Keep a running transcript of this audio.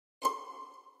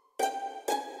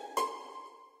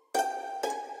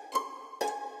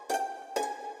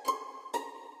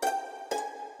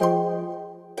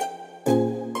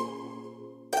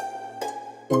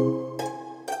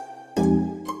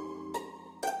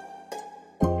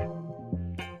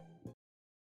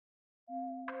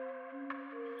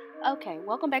Okay,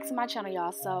 welcome back to my channel,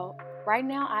 y'all. So right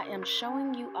now I am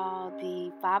showing you all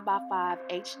the 5x5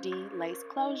 HD lace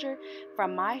closure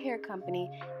from my hair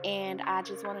company, and I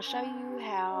just want to show you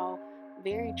how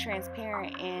very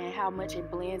transparent and how much it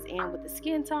blends in with the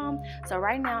skin tone. So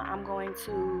right now I'm going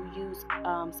to use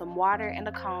some water and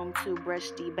a comb to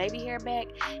brush the baby hair back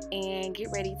and get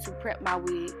ready to prep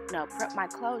my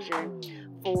closure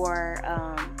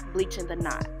for bleaching the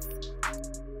knots.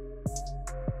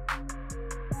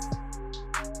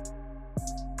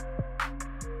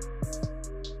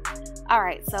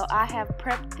 Alright, so I have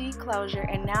prepped the closure,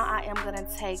 and now I am going to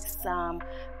take some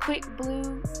quick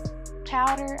blue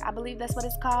powder, I believe that's what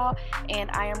it's called, and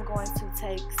I am going to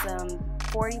take some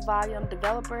 40 volume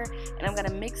developer, and I'm going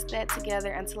to mix that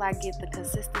together until I get the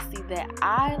consistency that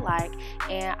I like.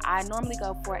 And I normally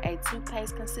go for a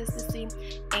toothpaste consistency,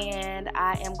 and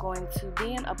I am going to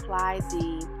then apply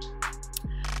the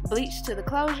bleach to the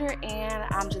closure, and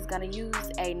I'm just going to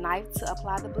use a knife to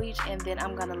apply the bleach, and then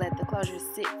I'm going to let the closure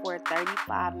sit for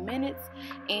 35 minutes.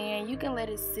 And you can let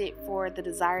it sit for the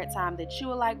desired time that you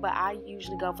would like, but I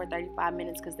usually go for 35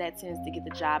 minutes because that tends to get the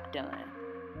job done.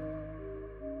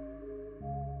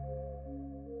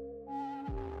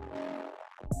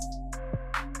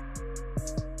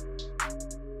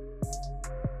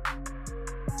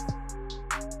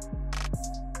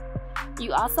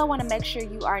 You also want to make sure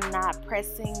you are not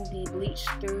pressing the bleach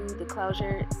through the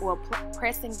closure, or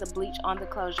pressing the bleach on the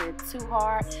closure too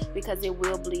hard, because it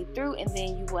will bleed through, and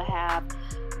then you will have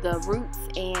the roots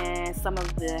and some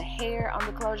of the hair on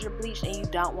the closure bleached, and you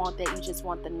don't want that. You just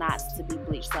want the knots to be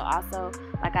bleached. So also,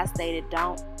 like I stated,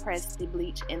 don't press the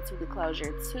bleach into the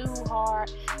closure too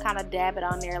hard. Kind of dab it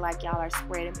on there like y'all are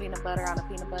spreading peanut butter on a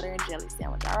peanut butter and jelly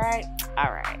sandwich. Alright?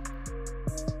 Alright.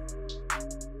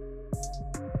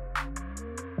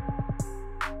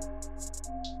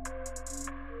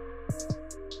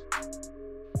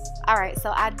 Alright,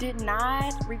 so I did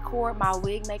not record my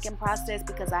wig making process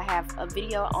because I have a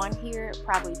video on here,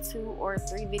 probably 2 or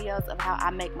 3 videos of how I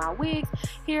make my wigs.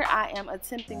 Here I am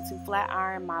attempting to flat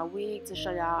iron my wig to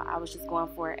show y'all I was just going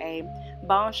for a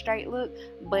bone straight look,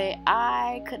 but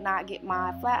I could not get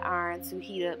my flat iron to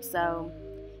heat up,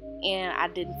 and I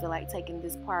didn't feel like taking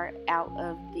this part out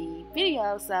of the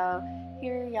video, so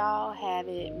here y'all have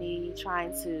it, me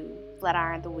trying to flat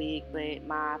iron the wig, but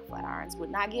my flat irons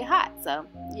would not get hot, so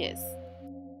yes.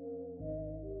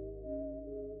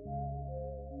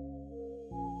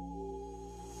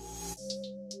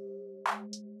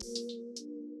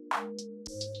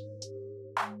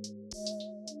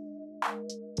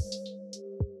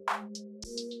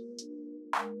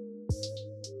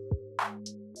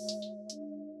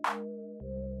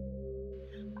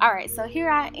 Alright, so here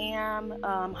I am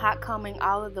hot combing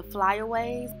all of the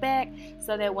flyaways back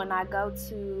so that when I go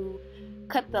to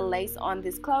cut the lace on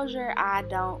this closure, I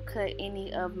don't cut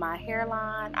any of my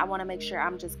hairline. I want to make sure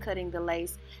I'm just cutting the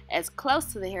lace as close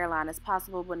to the hairline as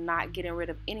possible, but not getting rid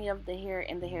of any of the hair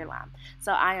in the hairline.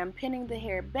 So I am pinning the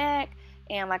hair back,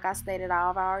 and like I stated,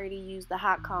 I've already used the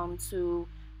hot comb to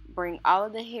bring all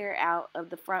of the hair out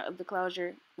of the front of the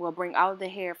closure. We'll bring all of the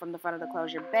hair from the front of the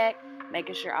closure back,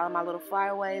 making sure all of my little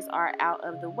flyaways are out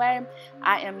of the way.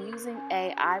 I am using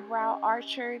a eyebrow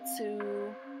archer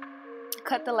to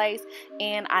cut the lace,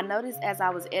 and I noticed as I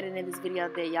was editing this video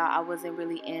that y'all, I wasn't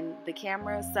really in the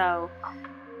camera, so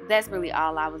that's really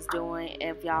all I was doing.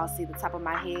 If y'all see the top of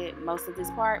my head most of this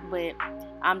part, but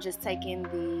I'm just taking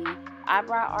the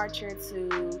eyebrow archer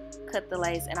to cut the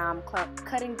lace, and I'm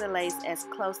cutting the lace as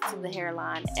close to the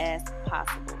hairline as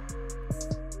possible.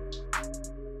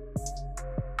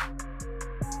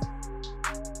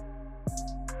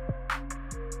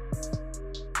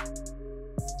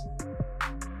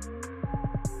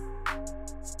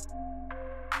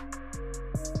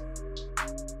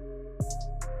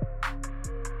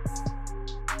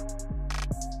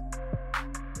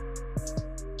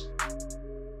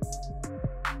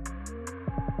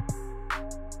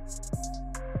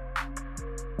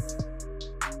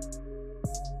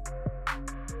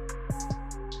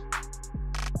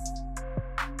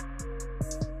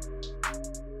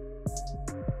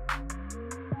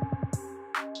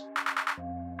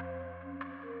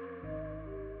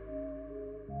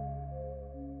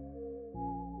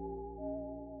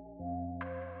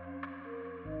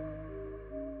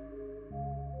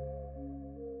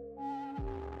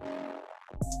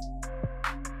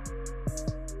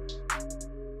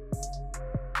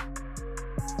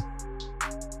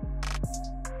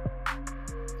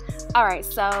 Alright,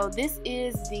 so this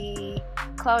is the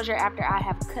closure after I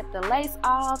have cut the lace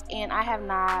off, and I have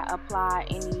not applied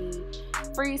any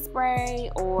freeze spray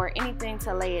or anything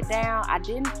to lay it down. I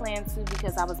didn't plan to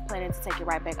because I was planning to take it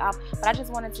right back off, but I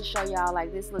just wanted to show y'all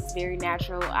like this looks very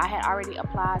natural. I had already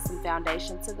applied some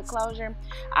foundation to the closure.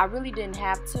 I really didn't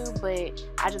have to, but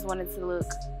I just wanted to look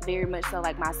very much so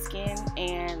like my skin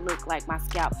and look like my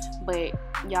scalp. But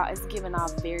y'all, it's giving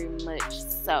off very much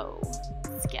so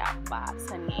scalp vibes,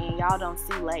 honey, and y'all don't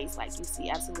see lace, like you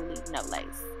see absolutely no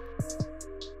lace.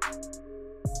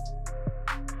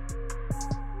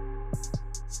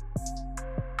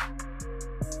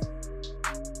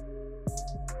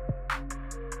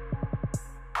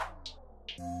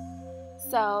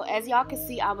 So as y'all can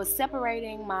see, I was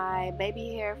separating my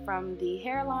baby hair from the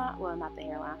hairline, well, not the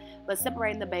hairline, but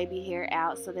separating the baby hair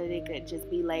out so that it could just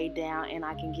be laid down and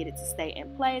I can get it to stay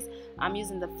in place. I'm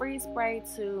using the freeze spray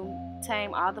to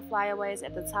tame all the flyaways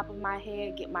at the top of my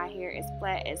head, get my hair as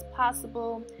flat as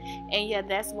possible. And yeah,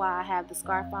 that's why I have the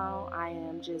scarf on. I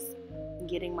am just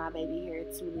getting my baby hair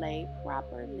to lay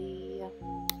properly.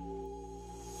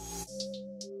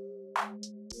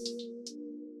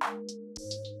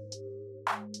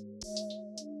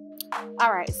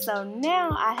 Alright, so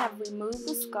now I have removed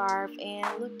the scarf, and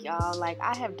look y'all, like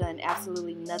I have done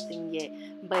absolutely nothing yet,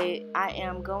 but I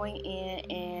am going in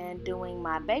and doing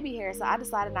my baby hair. So I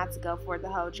decided not to go for the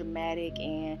whole dramatic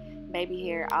and baby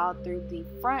hair all through the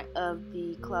front of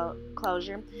the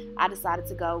closure. I decided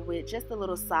to go with just a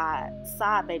little side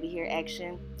baby hair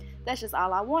action. That's just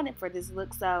all I wanted for this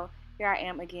look. So here I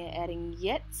am again adding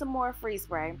yet some more freeze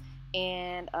spray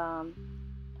and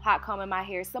hot combing my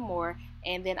hair some more,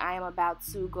 and then I am about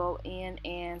to go in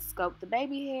and sculpt the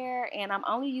baby hair. And I'm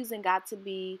only using Got To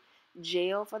Be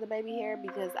gel for the baby hair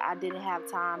because I didn't have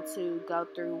time to go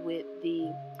through with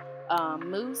the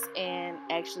mousse and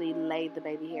actually lay the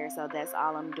baby hair. So that's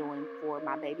all I'm doing for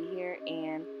my baby hair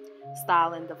and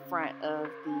styling the front of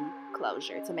the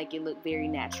closure to make it look very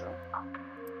natural.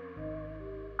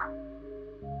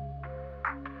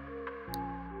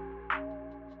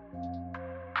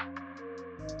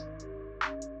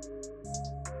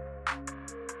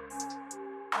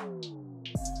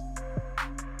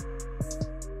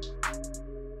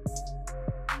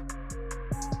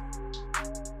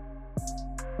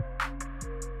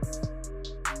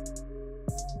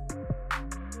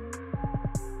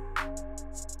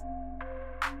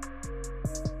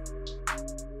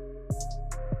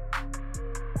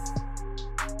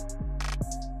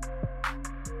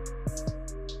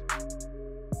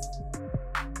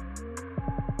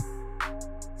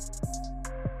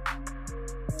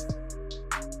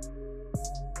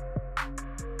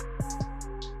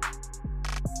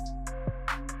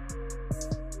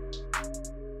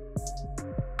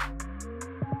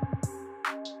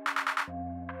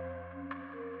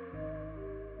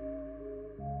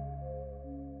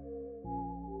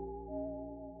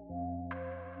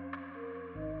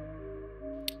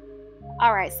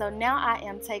 Alright, so now I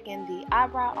am taking the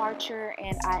eyebrow archer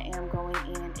and I am going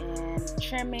in and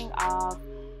trimming off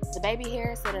the baby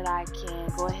hair so that I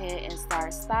can go ahead and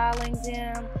start styling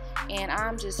them. And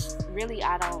I'm just really,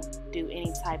 I don't do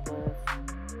any type of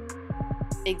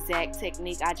exact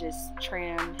technique. I just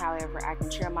trim however I can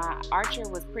trim. My archer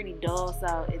was pretty dull,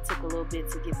 so it took a little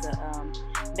bit to get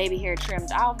the baby hair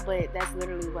trimmed off, but that's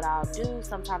literally what I'll do.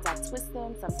 Sometimes I twist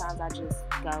them, sometimes I just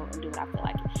go and do what I feel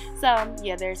like. So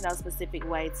yeah, there's no specific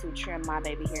way to trim my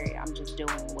baby hair. I'm just doing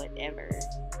whatever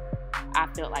I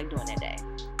felt like doing that day.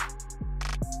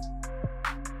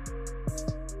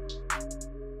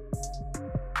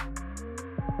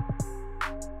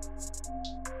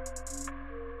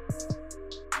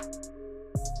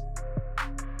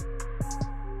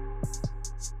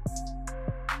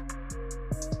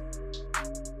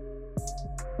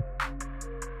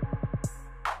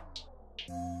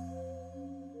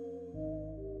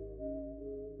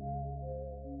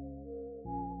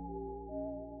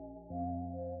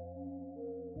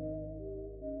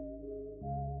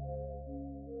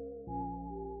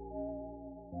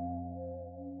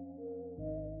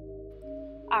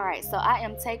 Alright, so I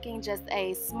am taking just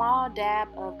a small dab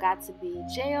of Got To Be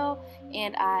gel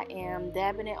and I am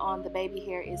dabbing it on the baby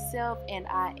hair itself, and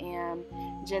I am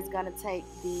just going to take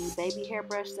the baby hair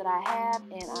brush that I have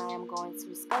and I am going to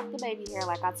sculpt the baby hair.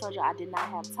 Like I told you, I did not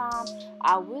have time.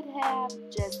 I would have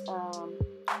just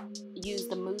used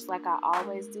the mousse like I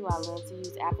always do. I love to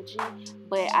use apogee,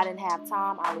 but I didn't have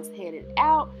time. I was headed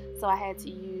out, so I had to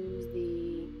use the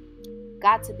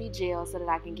Got To Be gel so that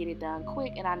I can get it done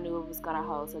quick, and I knew it was gonna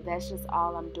hold. So that's just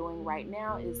all I'm doing right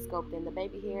now is sculpting the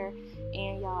baby hair.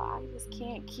 And y'all, I just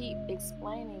can't keep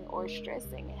explaining or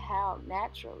stressing how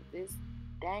natural this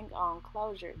dang on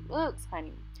closure looks,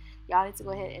 honey. Y'all need to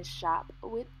go ahead and shop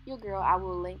with your girl. I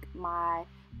will link my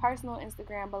personal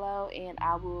Instagram below, and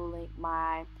I will link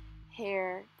my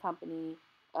hair company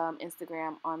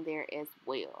Instagram on there as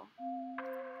well.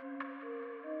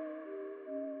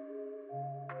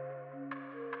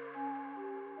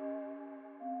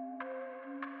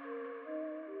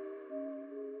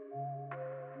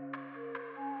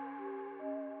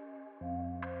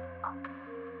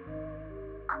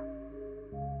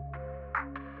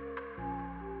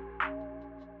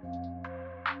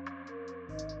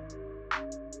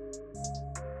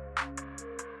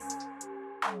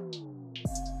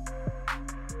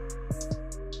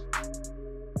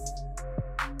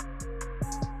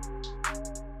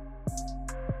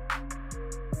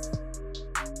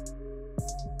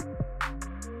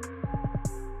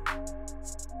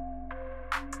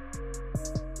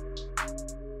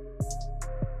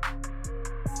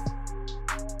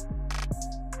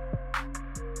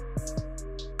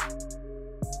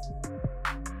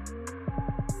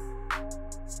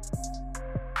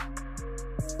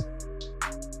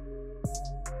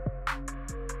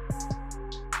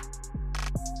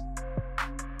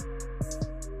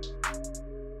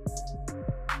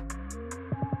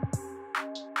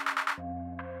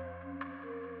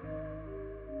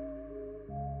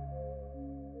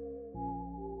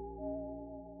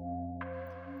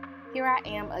 Here I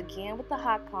am again with the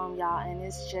hot comb, y'all, and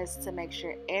it's just to make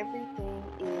sure everything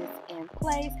is in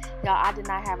place. Y'all, I did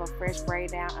not have a fresh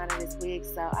braid down under this wig,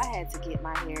 so I had to get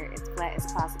my hair as flat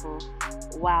as possible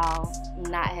while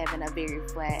not having a very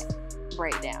flat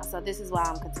braid down. So this is why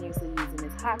I'm continuously using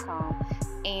this hot comb.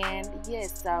 And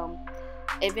yes, so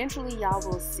eventually y'all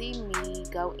will see me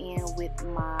go in with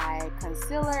my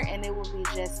concealer, and it will be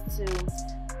just to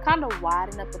kind of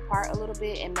widen up the part a little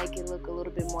bit and make it look a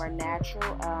little bit more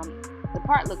natural. The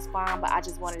part looks fine, but I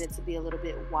just wanted it to be a little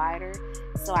bit wider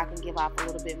so I can give off a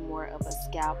little bit more of a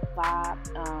scalp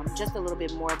vibe, just a little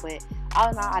bit more. But all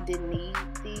in all, I didn't need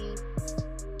the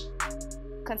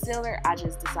concealer. I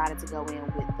just decided to go in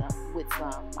with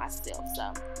some myself.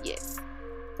 So yes.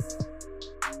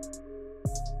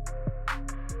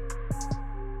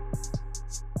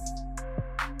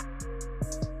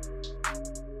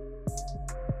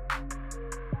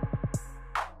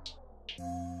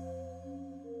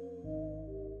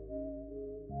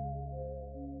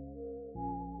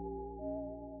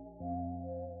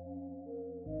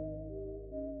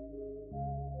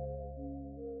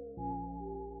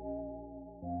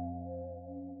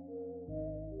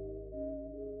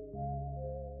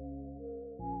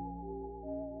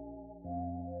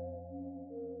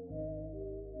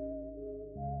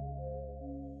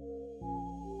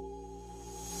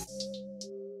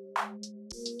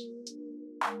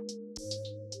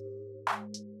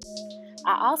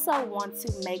 I also want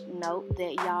to make note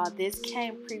that, y'all, this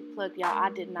came pre-plucked. Y'all, I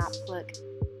did not pluck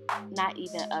not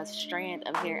even a strand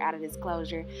of hair out of this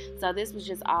closure. So this was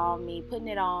just all me putting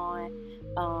it on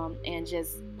and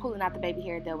just pulling out the baby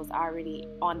hair that was already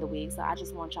on the wig. So I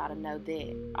just want y'all to know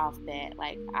that off bat,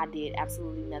 like, I did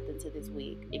absolutely nothing to this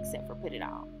wig except for put it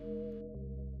on.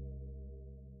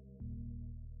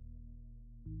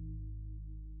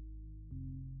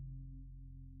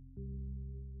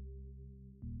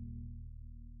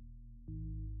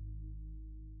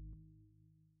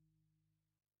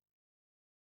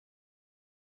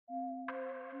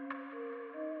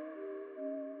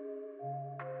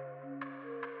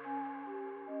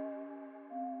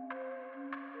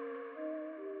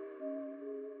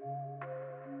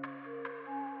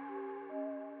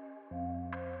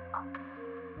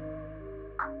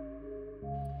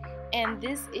 And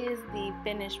this is the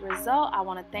finished result. I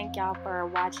want to thank y'all for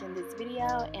watching this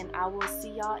video, and I will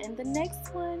see y'all in the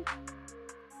next one.